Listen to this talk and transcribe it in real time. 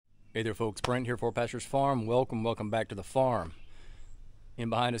Hey there folks, Brent here for Pastor's Farm. Welcome back to the farm. And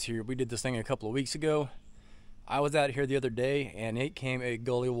behind us here, we did this thing a couple of weeks ago. I was out here the other day and it came a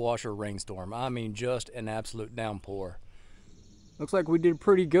gully washer rainstorm. I mean, just an absolute downpour. Looks like we did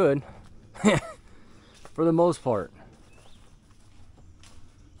pretty good for the most part.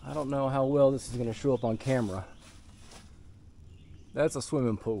 I don't know how well this is going to show up on camera. That's a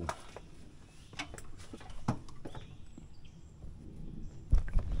swimming pool.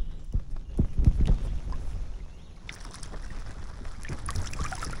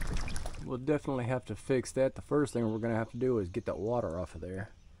 We'll definitely have to fix that. The first thing we're going to have to do is get that water off of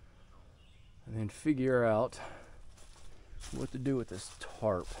there and then figure out what to do with this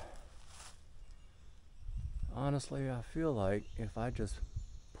tarp. Honestly, I feel like if I just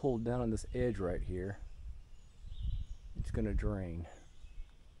pull down on this edge right here, it's going to drain.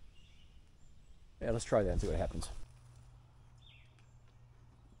 Yeah, let's try that and see what happens.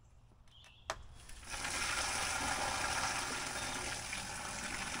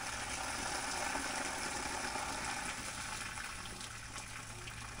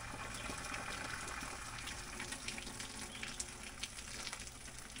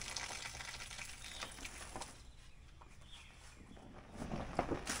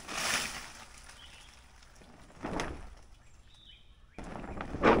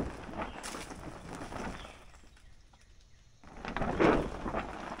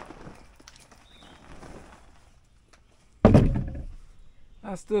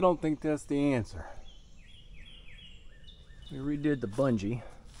 I still don't think that's the answer. We redid the bungee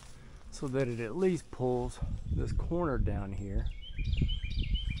so that it at least pulls this corner down here,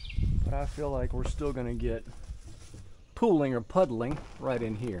 but I feel like we're still going to get pooling or puddling right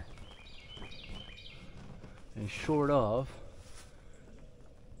in here. And short of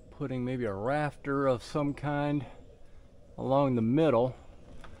putting maybe a rafter of some kind along the middle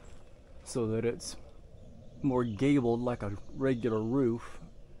so that it's more gabled like a regular roof,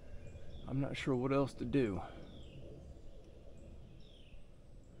 I'm not sure what else to do.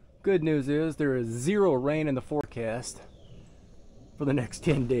 Good news is there is 0 rain in the forecast for the next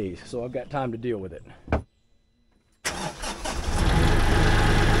 10 days, so I've got time to deal with it.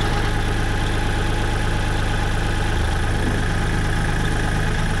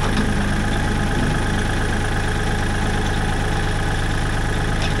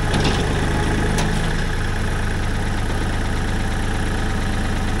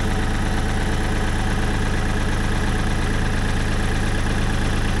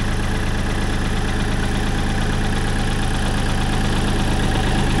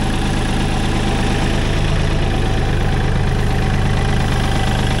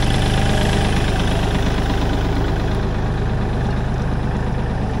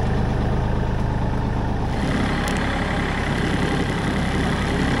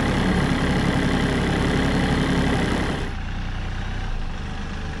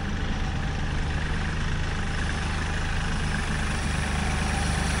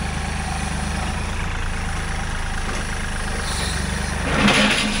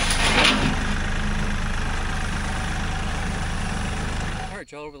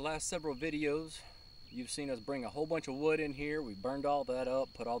 Y'all, over the last several videos, you've seen us bring a whole bunch of wood in here. We burned all that up,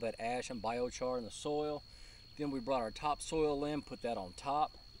 put all that ash and biochar in the soil. Then we brought our topsoil in, put that on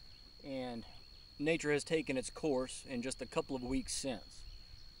top, and nature has taken its course in just a couple of weeks since.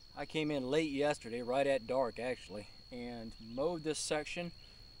 I came in late yesterday, right at dark actually, and mowed this section.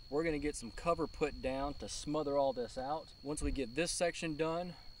 We're going to get some cover put down to smother all this out. Once we get this section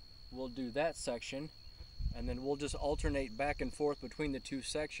done, we'll do that section, and then we'll just alternate back and forth between the two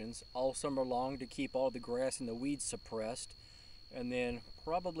sections all summer long to keep all the grass and the weeds suppressed. And then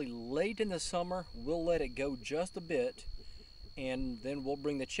probably late in the summer, we'll let it go just a bit, and then we'll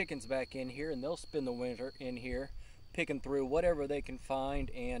bring the chickens back in here and they'll spend the winter in here picking through whatever they can find,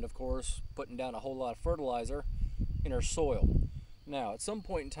 and of course putting down a whole lot of fertilizer in our soil. Now at some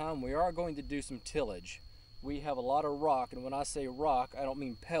point in time we are going to do some tillage. We have a lot of rock, and when I say rock, I don't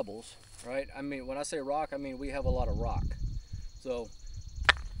mean pebbles, right? I mean, when I say rock, I mean we have a lot of rock. So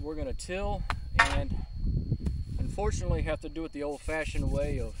we're gonna till, and unfortunately have to do it the old-fashioned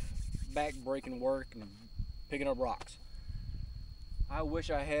way of back-breaking work and picking up rocks. I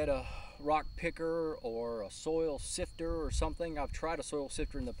wish I had a rock picker or a soil sifter or something. I've tried a soil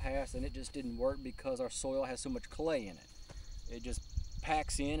sifter in the past and it just didn't work because our soil has so much clay in it. It just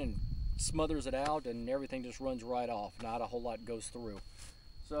packs in and smothers it out and everything just runs right off. Not a whole lot goes through.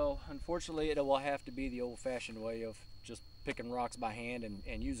 So unfortunately it will have to be the old-fashioned way of just picking rocks by hand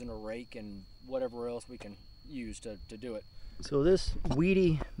and using a rake and whatever else we can use to do it. So this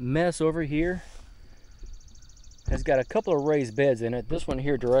weedy mess over here has got a couple of raised beds in it. This one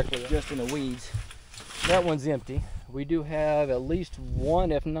here directly just in the weeds. That one's empty. We do have at least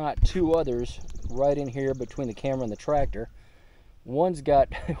one, if not two others, right in here between the camera and the tractor. One's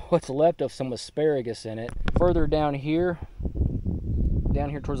got what's left of some asparagus in it. Further down here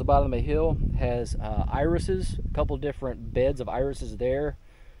towards the bottom of the hill, has irises, a couple different beds of irises there.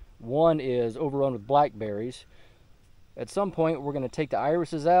 One is overrun with blackberries. At some point, we're going to take the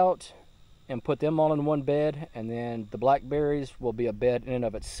irises out and put them all in one bed, and then the blackberries will be a bed in and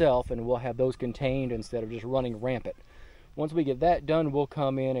of itself, and we'll have those contained instead of just running rampant. Once we get that done, we'll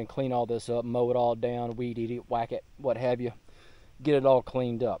come in and clean all this up, mow it all down, weed eat it, whack it, what have you, get it all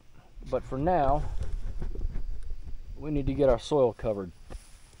cleaned up. But for now, we need to get our soil covered.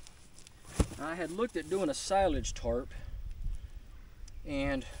 I had looked at doing a silage tarp,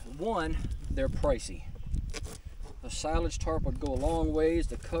 and one, they're pricey. A silage tarp would go a long ways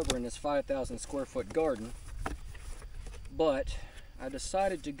to covering this 5,000 square foot garden, but I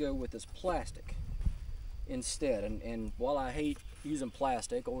decided to go with this plastic instead. And while I hate using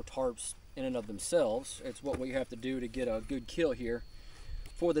plastic or tarps in and of themselves, it's what we have to do to get a good kill here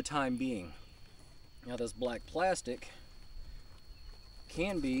for the time being. Now, this black plastic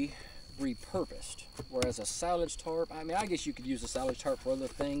can be repurposed, whereas a silage tarp, I mean, I guess you could use a silage tarp for other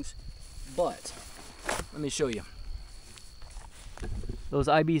things, but let me show you. Those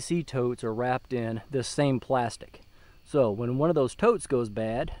IBC totes are wrapped in this same plastic. So when one of those totes goes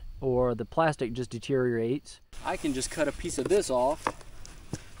bad, or the plastic just deteriorates, I can just cut a piece of this off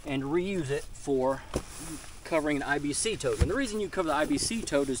and reuse it for covering an IBC tote. And the reason you cover the IBC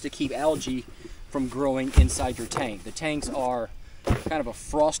tote is to keep algae from growing inside your tank. The tanks are kind of a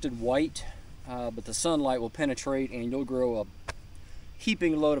frosted white, but the sunlight will penetrate and you'll grow a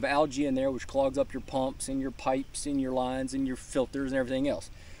heaping load of algae in there, which clogs up your pumps and your pipes and your lines and your filters and everything else.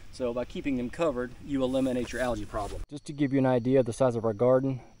 So by keeping them covered, you eliminate your algae problem. Just to give you an idea of the size of our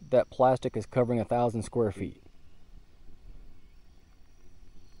garden, that plastic is covering 1,000 square feet.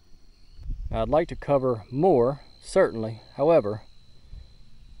 Now, I'd like to cover more, certainly. However,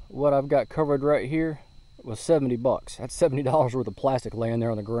 what I've got covered right here was 70 bucks. That's $70 worth of plastic laying there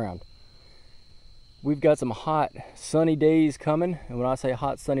on the ground. We've got some hot, sunny days coming, and when I say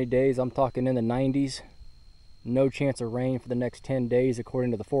hot, sunny days, I'm talking in the 90s. No chance of rain for the next 10 days according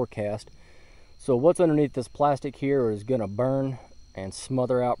to the forecast. So what's underneath this plastic here is gonna burn and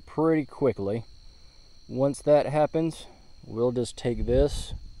smother out pretty quickly. Once that happens, we'll just take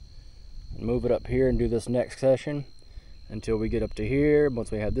this and move it up here and do this next section until we get up to here.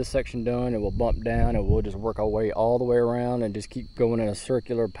 Once we have this section done, it will bump down and we'll just work our way all the way around and just keep going in a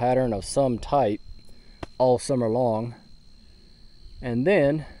circular pattern of some type all summer long. And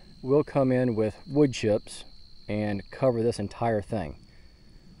then we'll come in with wood chips and cover this entire thing.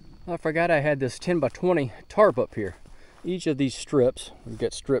 I forgot I had this 10 by 20 tarp up here. Each of these strips, we've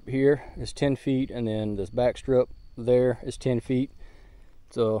got strip here is 10 feet, and then this back strip there is 10 feet.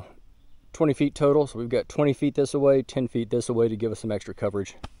 So 20 feet total, so we've got 20 feet this way, 10 feet this way to give us some extra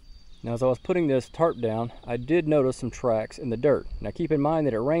coverage. Now, as I was putting this tarp down, I did notice some tracks in the dirt. Now keep in mind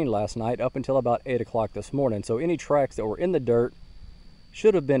that it rained last night up until about 8 o'clock this morning, so any tracks that were in the dirt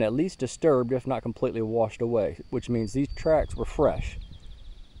should have been at least disturbed, if not completely washed away, which means these tracks were fresh.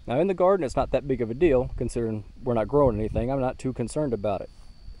 Now in the garden, it's not that big of a deal, considering we're not growing anything. I'm not too concerned about it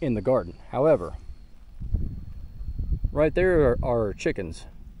in the garden. However, right there are chickens.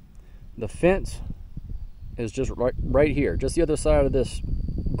 The fence is just right here. Just the other side of this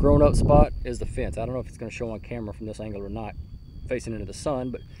grown up spot is the fence. I don't know if it's going to show on camera from this angle or not, facing into the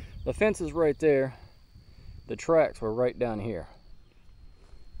sun, but the fence is right there. The tracks were right down here.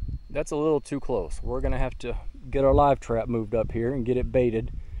 That's a little too close. We're going to have to get our live trap moved up here and get it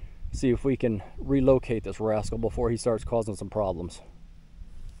baited, see if we can relocate this rascal before he starts causing some problems.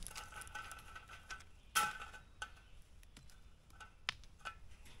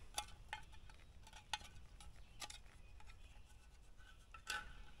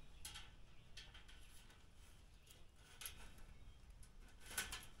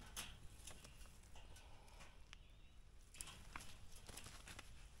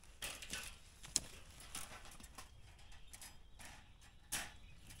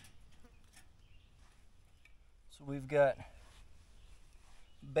 So we've got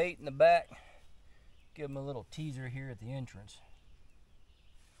bait in the back. Give them a little teaser here at the entrance.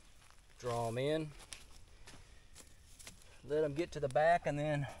 Draw them in. Let them get to the back and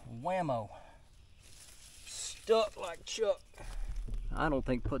then whammo. Stuck like Chuck. I don't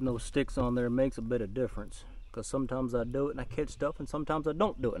think putting those sticks on there makes a bit of difference, because sometimes I do it and I catch stuff, and sometimes I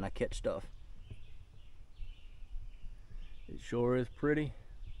don't do it and I catch stuff. It sure is pretty,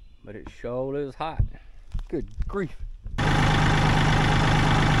 but it sure is hot. Good grief.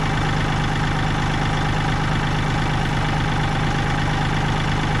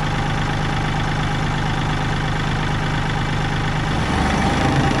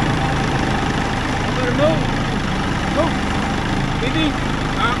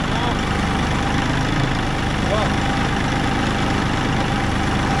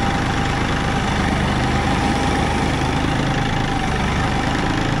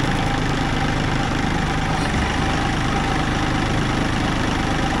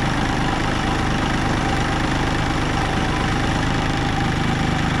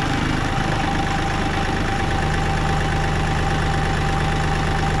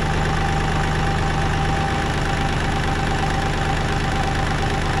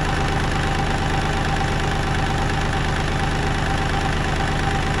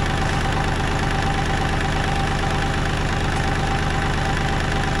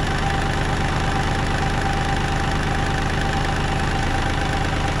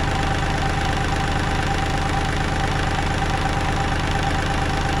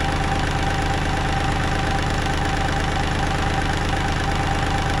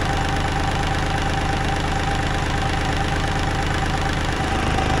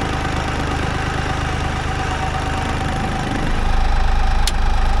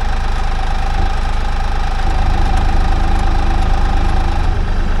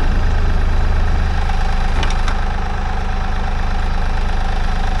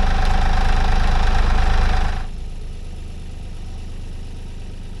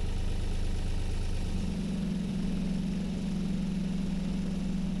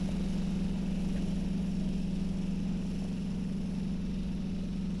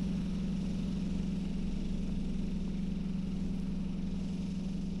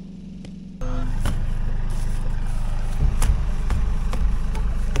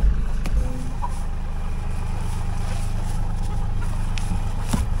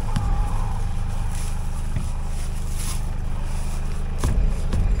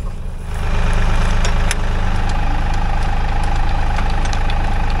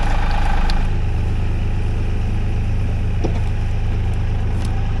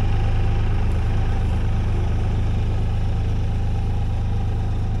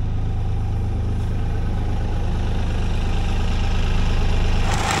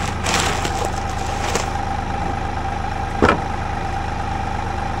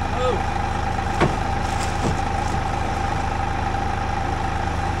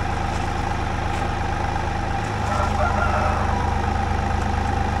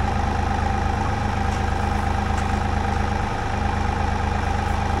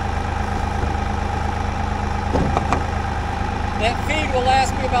 That feed will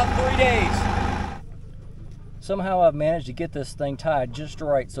last me about 3 days. Somehow I've managed to get this thing tied just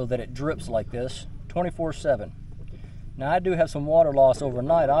right so that it drips like this 24/7. Now I do have some water loss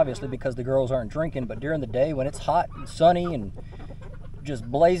overnight, obviously, because the girls aren't drinking, but during the day when it's hot and sunny and just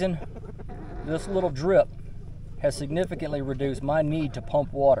blazing, this little drip has significantly reduced my need to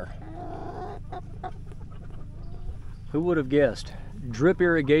pump water. Who would have guessed? Drip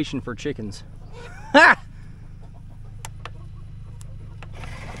irrigation for chickens. Ha!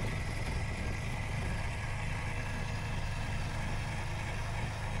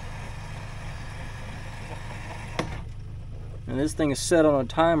 And this thing is set on a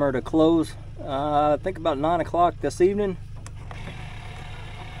timer to close, I think about 9 o'clock this evening,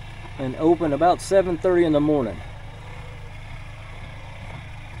 and open about 7:30 in the morning.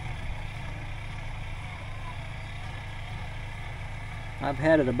 I've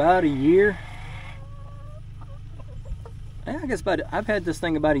had it about a year. I guess I've had this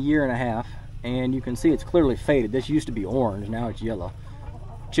thing about a year and a half, and you can see it's clearly faded. This used to be orange, now it's yellow.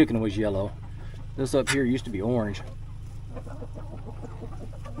 Chicken was yellow. This up here used to be orange.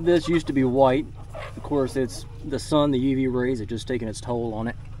 This used to be white. Of course, it's the sun, the UV rays have just taken its toll on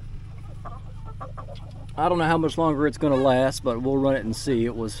it. I don't know how much longer it's going to last, but we'll run it and see.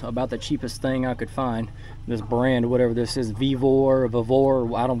 It was about the cheapest thing I could find. This brand, whatever this is, Vivor,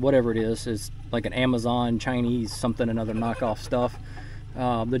 whatever it is like an Amazon, Chinese, something, another knockoff stuff.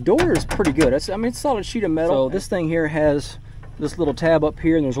 The door is pretty good. It's a solid sheet of metal. So this thing here has this little tab up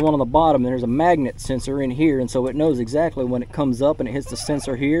here, and there's one on the bottom, and there's a magnet sensor in here, and so it knows exactly when it comes up and it hits the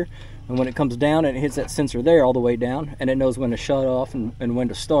sensor here, and when it comes down and it hits that sensor there all the way down, and it knows when to shut off and when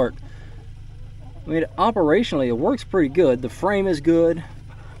to start. I mean, operationally it works pretty good. The frame is good.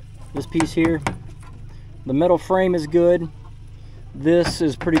 This piece here, the metal frame is good. This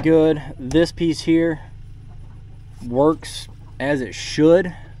is pretty good. This piece here works as it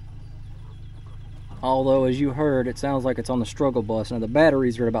should. Although, as you heard, it sounds like it's on the struggle bus. Now, the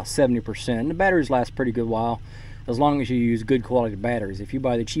batteries are at about 70%. And the batteries last a pretty good while, as long as you use good quality batteries. If you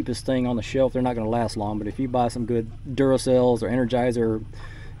buy the cheapest thing on the shelf, they're not going to last long. But if you buy some good Duracells or Energizer,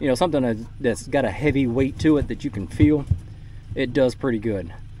 you know, something that's got a heavy weight to it that you can feel, it does pretty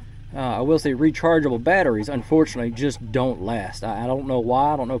good. I will say rechargeable batteries, unfortunately, just don't last. I don't know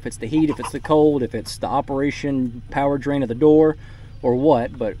why. I don't know if it's the heat, if it's the cold, if it's the operation power drain of the door, or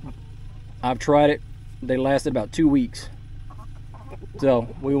what. But I've tried it. They lasted about 2 weeks. So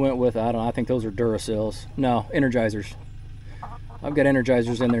we went with, I don't know, I think those are Duracells. No, Energizers. I've got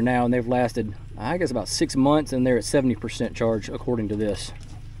Energizers in there now, and they've lasted, I guess, about 6 months, and they're at 70% charge according to this.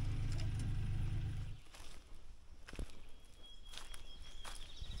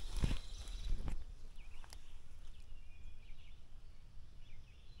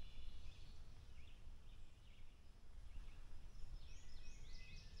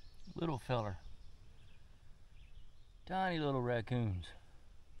 Little feller. Tiny little raccoons.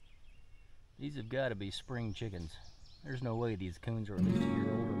 These have got to be spring chickens. There's no way these coons are at least a year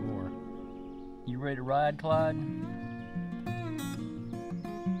old or more. You ready to ride, Clyde?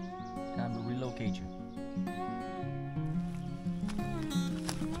 Time to relocate you.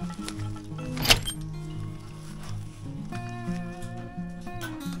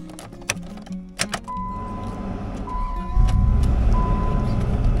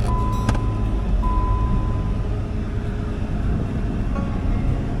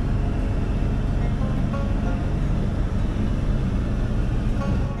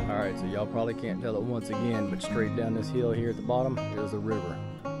 So y'all probably can't tell it once again, but straight down this hill here at the bottom is a river.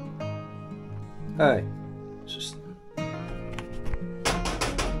 Hey, just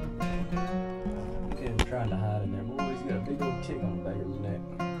kid's trying to hide in there. Boy, he's got a big old tick on the back of his neck.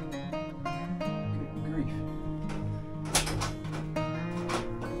 Good grief.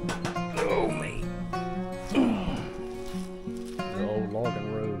 Oh, mate. The old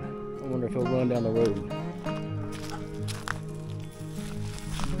logging road. I wonder if he'll run down the road.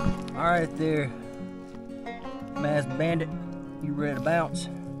 All right there, masked bandit, you ready to bounce?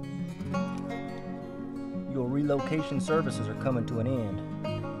 Your relocation services are coming to an end.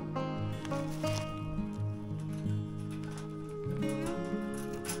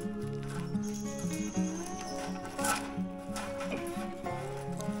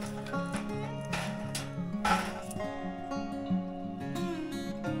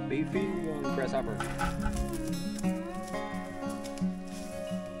 Beefy on the grasshopper.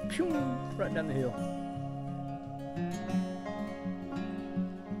 Right down the hill.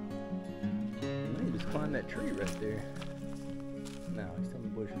 Maybe just climb that tree right there. No, he's on the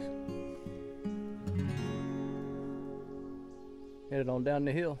bushes. Headed on down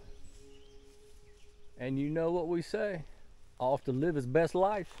the hill. And you know what we say, off to live his best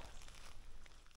life.